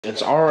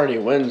It's already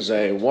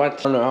Wednesday. What?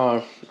 I don't know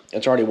how.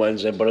 It's already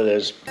Wednesday, but it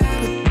is. What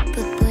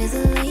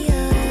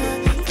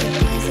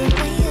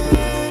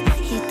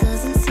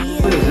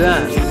is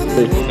that?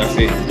 That's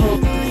it.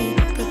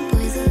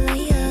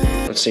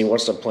 Let's see,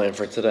 what's the plan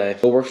for today?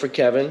 Go work for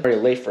Kevin. Already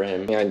late for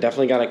him. Yeah, I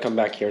definitely gotta come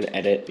back here and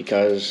edit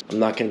because I'm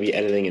not gonna be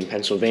editing in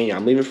Pennsylvania.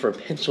 I'm leaving for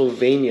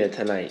Pennsylvania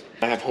tonight.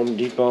 I have Home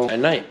Depot at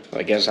night. So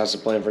I guess that's the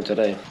plan for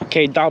today.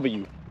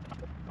 KW.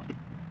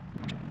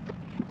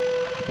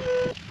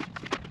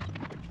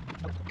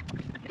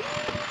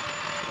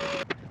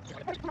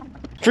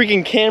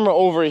 Freaking camera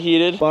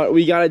overheated, but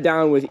we got it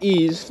down with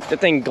ease. The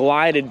thing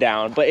glided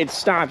down, but it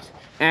stopped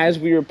as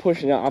we were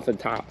pushing it off the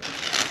top.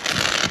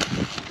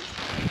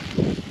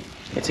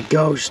 It's a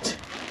ghost.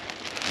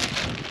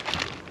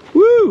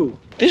 Woo!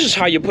 This is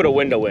how you put a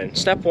window in.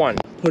 Step one,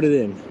 put it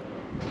in.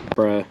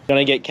 Bruh.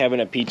 Gonna get Kevin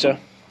a pizza,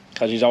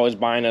 because he's always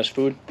buying us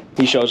food.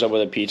 He shows up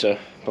with a pizza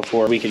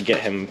before we could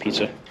get him a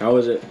pizza. How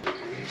was it?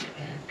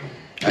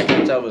 I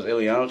can tell it was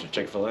Iliano's or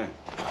Chick-fil-A.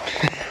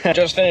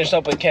 Just finished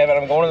up with Kevin.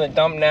 I'm going to the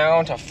dump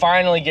now to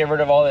finally get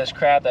rid of all this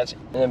crap that's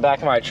in the back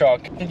of my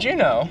truck. Did you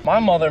know my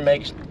mother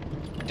makes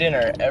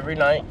dinner every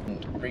night,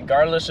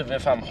 regardless of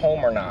if I'm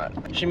home or not?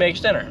 She makes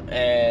dinner,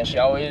 and she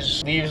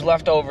always leaves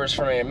leftovers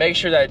for me and makes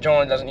sure that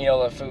Jonah doesn't eat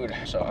all the food.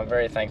 So I'm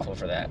very thankful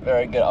for that.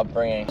 Very good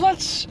upbringing.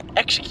 Let's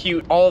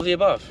execute all of the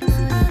above.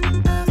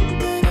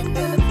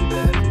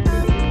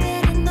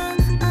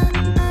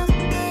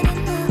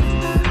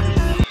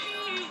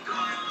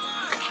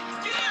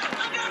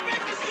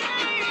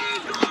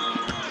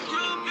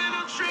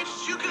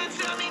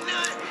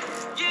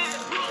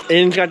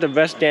 Aiden's got the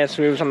best dance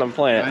moves on the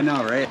planet. I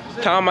know, right?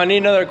 Tom, I need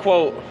another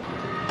quote.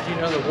 You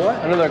know the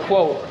what? Another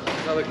quote.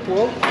 Another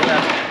quote?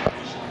 Yeah.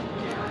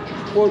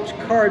 Quote's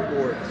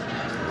cardboard.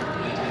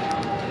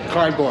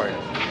 Cardboard.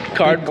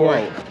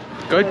 Cardboard.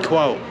 Good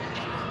quote.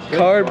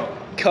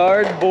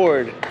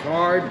 Cardboard.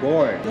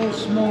 Cardboard. No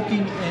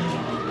smoking in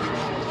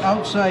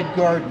outside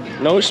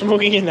garden. No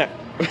smoking in that.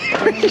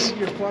 Don't leave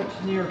your butts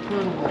near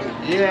fertilizer.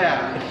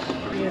 Yeah.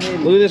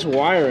 Look at this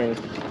wiring.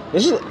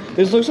 This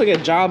looks like a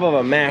job of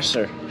a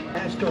master.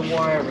 Master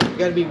wiring. You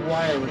gotta be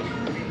wiry.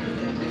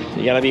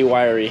 You gotta be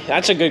wiry.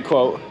 That's a good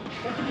quote.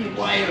 You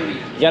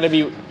have to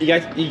be wiry.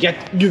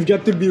 You've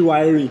got to be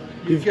wiry.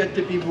 You've got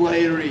to be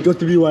wiry. Got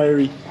to be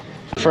wiry.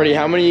 Freddie,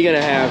 how many are you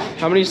gonna have?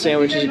 How many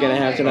sandwiches are you gonna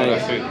have tonight?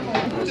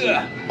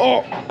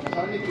 Oh!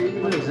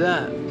 What is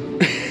that?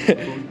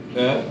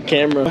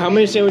 Camera. How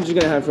many sandwiches are you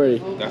gonna have,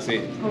 Freddie? That's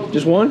it.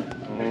 Just one?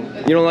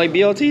 You don't like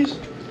BLTs?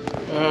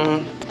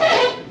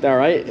 All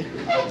right.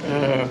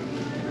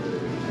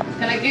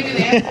 Can I give you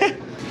the answer?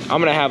 I'm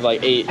gonna have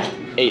like eight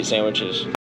sandwiches.